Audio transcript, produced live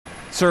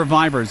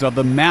Survivors of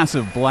the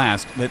massive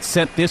blast that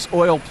set this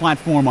oil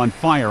platform on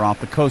fire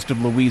off the coast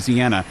of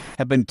Louisiana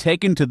have been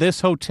taken to this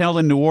hotel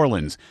in New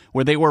Orleans,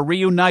 where they were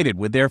reunited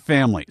with their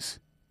families.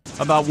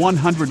 About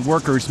 100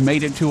 workers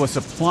made it to a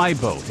supply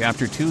boat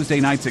after Tuesday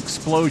night's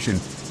explosion,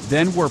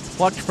 then were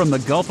plucked from the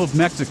Gulf of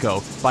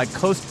Mexico by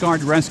Coast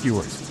Guard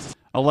rescuers.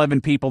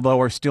 11 people, though,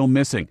 are still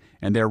missing,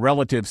 and their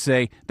relatives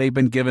say they've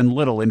been given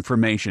little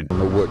information. I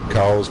don't know what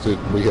caused it.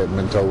 We haven't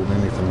been told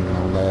anything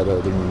on that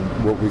other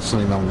than what we've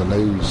seen on the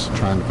news,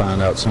 trying to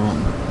find out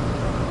something.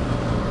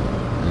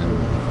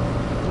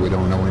 And we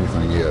don't know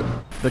anything yet.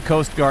 The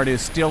Coast Guard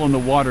is still in the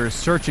waters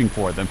searching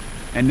for them,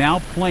 and now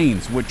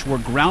planes, which were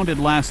grounded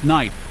last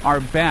night, are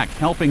back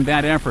helping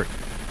that effort.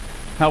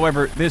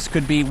 However, this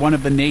could be one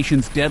of the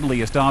nation's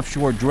deadliest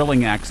offshore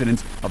drilling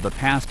accidents of the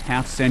past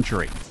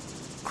half-century.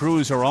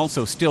 Crews are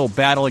also still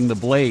battling the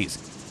blaze.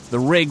 The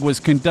rig was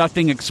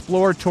conducting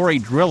exploratory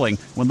drilling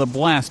when the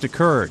blast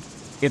occurred.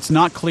 It's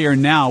not clear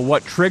now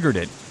what triggered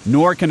it,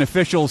 nor can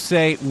officials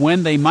say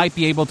when they might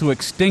be able to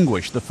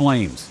extinguish the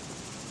flames.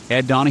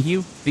 Ed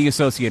Donahue, The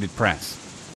Associated Press.